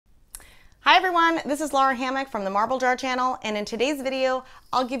Hi everyone, this is Lara Hammock from the Marble Jar channel, and in today's video,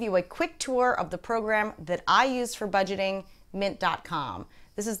 I'll give you a quick tour of the program that I use for budgeting, Mint.com.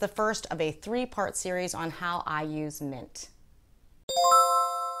 This is the first of a three-part series on how I use Mint.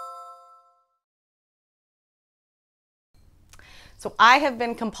 So I have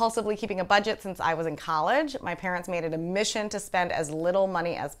been compulsively keeping a budget since I was in college. My parents made it a mission to spend as little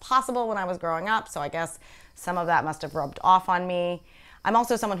money as possible when I was growing up, so I guess some of that must have rubbed off on me. I'm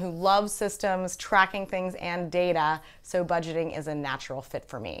also someone who loves systems, tracking things, and data, so budgeting is a natural fit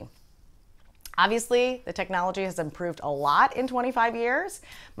for me. Obviously, the technology has improved a lot in 25 years.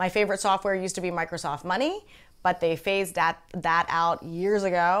 My favorite software used to be Microsoft Money, but they phased that out years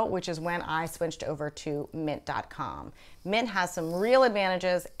ago, which is when I switched over to Mint.com. Mint has some real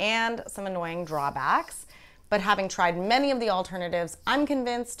advantages and some annoying drawbacks, but having tried many of the alternatives, I'm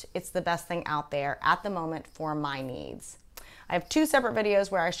convinced it's the best thing out there at the moment for my needs. I have two separate videos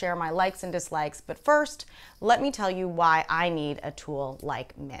where I share my likes and dislikes, but first, let me tell you why I need a tool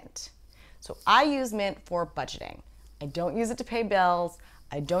like Mint. So I use Mint for budgeting. I don't use it to pay bills,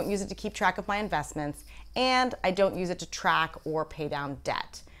 I don't use it to keep track of my investments, and I don't use it to track or pay down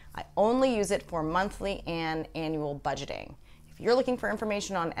debt. I only use it for monthly and annual budgeting. If you're looking for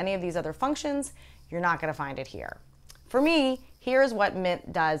information on any of these other functions, you're not going to find it here. For me, here's what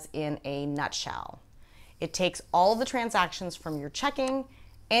Mint does in a nutshell. It takes all of the transactions from your checking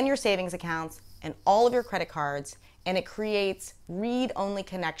and your savings accounts and all of your credit cards, and it creates read-only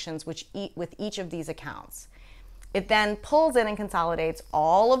connections with each of these accounts. It then pulls in and consolidates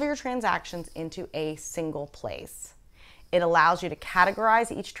all of your transactions into a single place. It allows you to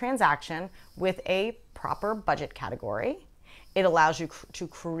categorize each transaction with a proper budget category. It allows you to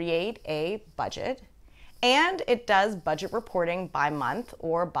create a budget, and it does budget reporting by month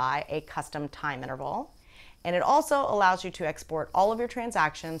or by a custom time interval. And it also allows you to export all of your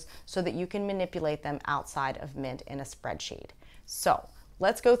transactions so that you can manipulate them outside of Mint in a spreadsheet. So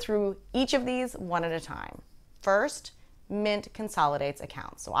let's go through each of these one at a time. First, Mint consolidates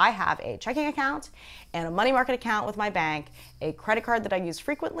accounts. So I have a checking account and a money market account with my bank, a credit card that I use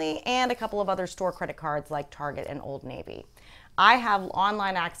frequently, and a couple of other store credit cards like Target and Old Navy. I have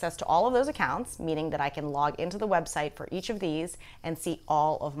online access to all of those accounts, meaning that I can log into the website for each of these and see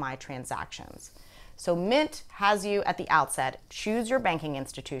all of my transactions. So Mint has you at the outset choose your banking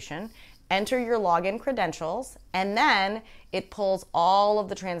institution, enter your login credentials, and then it pulls all of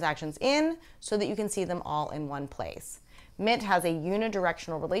the transactions in so that you can see them all in one place. Mint has a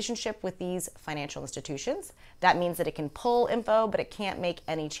unidirectional relationship with these financial institutions. That means that it can pull info, but it can't make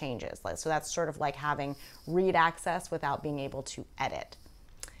any changes. So that's sort of like having read access without being able to edit.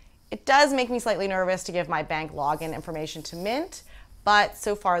 It does make me slightly nervous to give my bank login information to Mint, but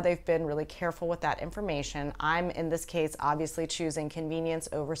so far they've been really careful with that information. I'm, in this case, obviously choosing convenience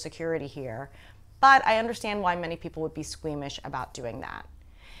over security here, but I understand why many people would be squeamish about doing that.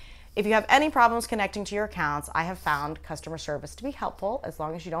 If you have any problems connecting to your accounts, I have found customer service to be helpful as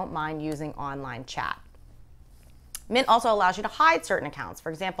long as you don't mind using online chat. Mint also allows you to hide certain accounts. For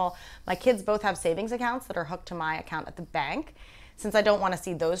example, my kids both have savings accounts that are hooked to my account at the bank. Since I don't want to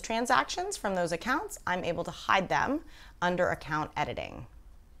see those transactions from those accounts, I'm able to hide them under account editing.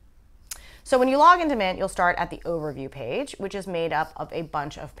 So when you log into Mint, you'll start at the overview page, which is made up of a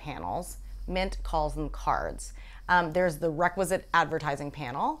bunch of panels. Mint calls them cards. There's the requisite advertising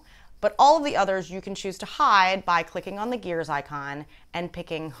panel, but all of the others you can choose to hide by clicking on the gears icon and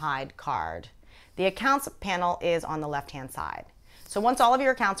picking Hide Card. The Accounts panel is on the left-hand side. So once all of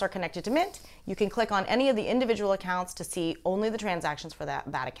your accounts are connected to Mint, you can click on any of the individual accounts to see only the transactions for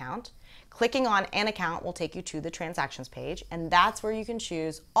that account. Clicking on an account will take you to the transactions page, and that's where you can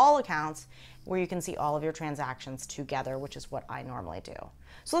choose all accounts where you can see all of your transactions together, which is what I normally do.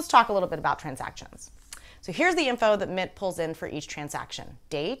 So let's talk a little bit about transactions. So here's the info that Mint pulls in for each transaction: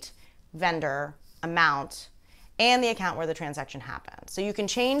 date, vendor, amount, and the account where the transaction happened. So you can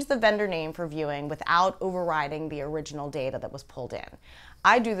change the vendor name for viewing without overriding the original data that was pulled in.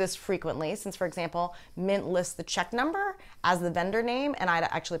 I do this frequently since, for example, Mint lists the check number as the vendor name, and I'd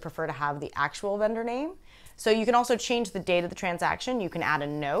actually prefer to have the actual vendor name. So you can also change the date of the transaction. You can add a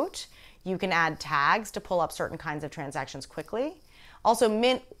note. You can add tags to pull up certain kinds of transactions quickly. Also,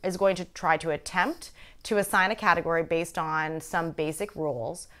 Mint is going to try to attempt to assign a category based on some basic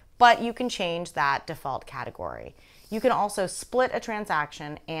rules, but you can change that default category. You can also split a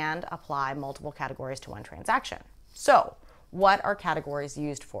transaction and apply multiple categories to one transaction. So, what are categories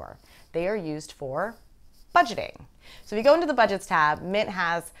used for? They are used for budgeting. So if you go into the Budgets tab, Mint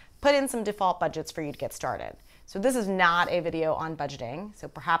has put in some default budgets for you to get started. So this is not a video on budgeting, so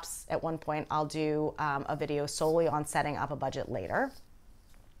perhaps at one point I'll do a video solely on setting up a budget later.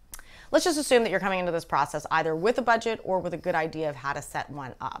 Let's just assume that you're coming into this process either with a budget or with a good idea of how to set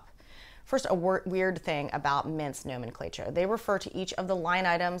one up. First, a weird thing about Mint's nomenclature. They refer to each of the line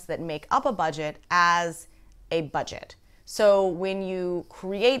items that make up a budget as a budget. So when you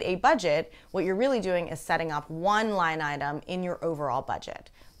create a budget, what you're really doing is setting up one line item in your overall budget,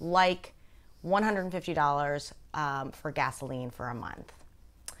 like $150 for gasoline for a month.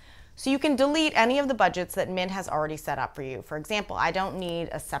 So you can delete any of the budgets that Mint has already set up for you. For example, I don't need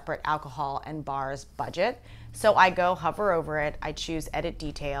a separate alcohol and bars budget, so I go hover over it, I choose Edit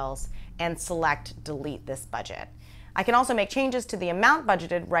Details, and select Delete this budget. I can also make changes to the amount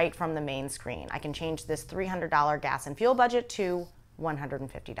budgeted right from the main screen. I can change this $300 gas and fuel budget to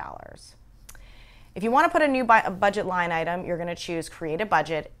 $150. If you want to put a new budget line item, you're going to choose Create a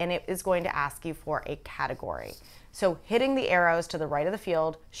Budget, and it is going to ask you for a category. So hitting the arrows to the right of the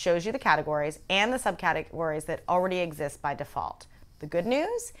field shows you the categories and the subcategories that already exist by default. The good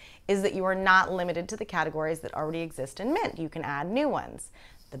news is that you are not limited to the categories that already exist in Mint. You can add new ones.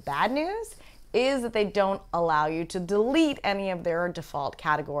 The bad news is that they don't allow you to delete any of their default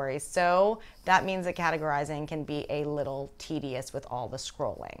categories. So that means that categorizing can be a little tedious with all the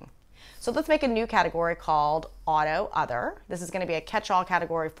scrolling. So let's make a new category called Auto Other. This is going to be a catch-all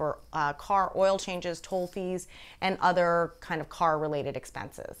category for car oil changes, toll fees, and other kind of car-related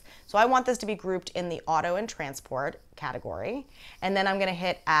expenses. So I want this to be grouped in the Auto and Transport category. And then I'm going to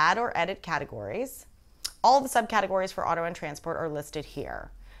hit Add or Edit Categories. All the subcategories for Auto and Transport are listed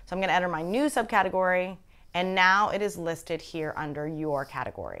here. So I'm going to enter my new subcategory, and now it is listed here under Your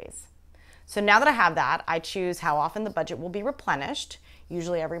Categories. So now that I have that, I choose how often the budget will be replenished.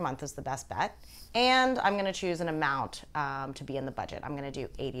 Usually every month is the best bet. And I'm going to choose an amount to be in the budget. I'm going to do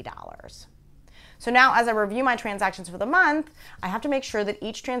 $80. So now as I review my transactions for the month, I have to make sure that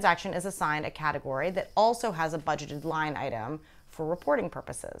each transaction is assigned a category that also has a budgeted line item for reporting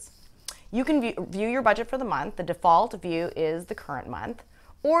purposes. You can view your budget for the month. The default view is the current month.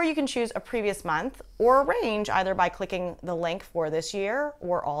 Or you can choose a previous month or a range either by clicking the link for this year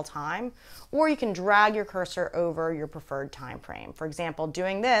or all time, or you can drag your cursor over your preferred time frame. For example,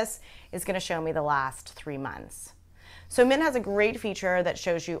 doing this is going to show me the last 3 months. So Mint has a great feature that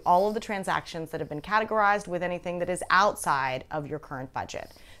shows you all of the transactions that have been categorized with anything that is outside of your current budget.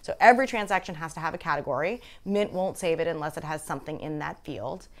 So every transaction has to have a category. Mint won't save it unless it has something in that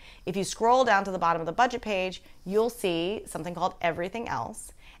field. If you scroll down to the bottom of the budget page, you'll see something called Everything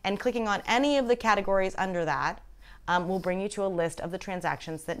Else. And clicking on any of the categories under that will bring you to a list of the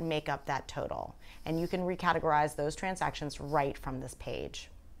transactions that make up that total. And you can recategorize those transactions right from this page.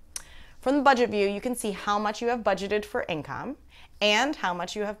 From the budget view, you can see how much you have budgeted for income and how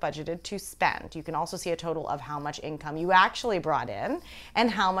much you have budgeted to spend. You can also see a total of how much income you actually brought in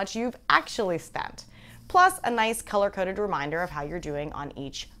and how much you've actually spent, plus a nice color-coded reminder of how you're doing on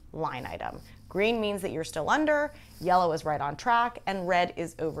each line item. Green means that you're still under, yellow is right on track, and red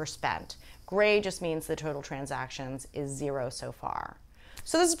is overspent. Gray just means the total transactions is 0 so far.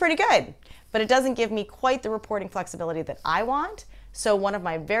 So this is pretty good, but it doesn't give me quite the reporting flexibility that I want. So one of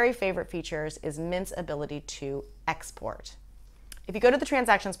my very favorite features is Mint's ability to export. If you go to the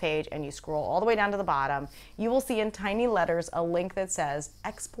transactions page and you scroll all the way down to the bottom, you will see in tiny letters a link that says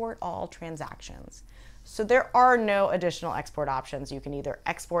export all transactions. So there are no additional export options. You can either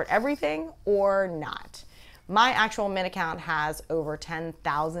export everything or not. My actual Mint account has over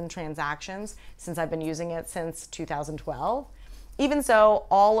 10,000 transactions since I've been using it since 2012. Even so,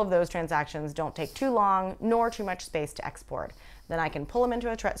 all of those transactions don't take too long nor too much space to export. Then I can pull them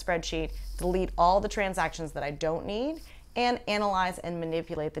into a spreadsheet, delete all the transactions that I don't need, and analyze and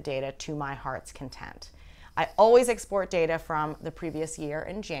manipulate the data to my heart's content. I always export data from the previous year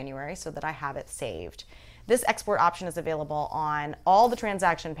in January so that I have it saved. This export option is available on all the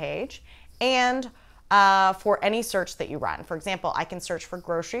transaction page and for any search that you run. For example, I can search for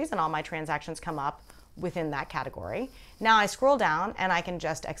groceries and all my transactions come up within that category. Now I scroll down and I can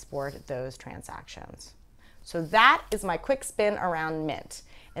just export those transactions. So that is my quick spin around Mint.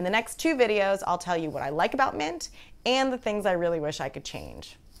 In the next 2 videos, I'll tell you what I like about Mint and the things I really wish I could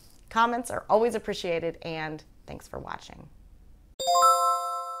change. Comments are always appreciated, and thanks for watching.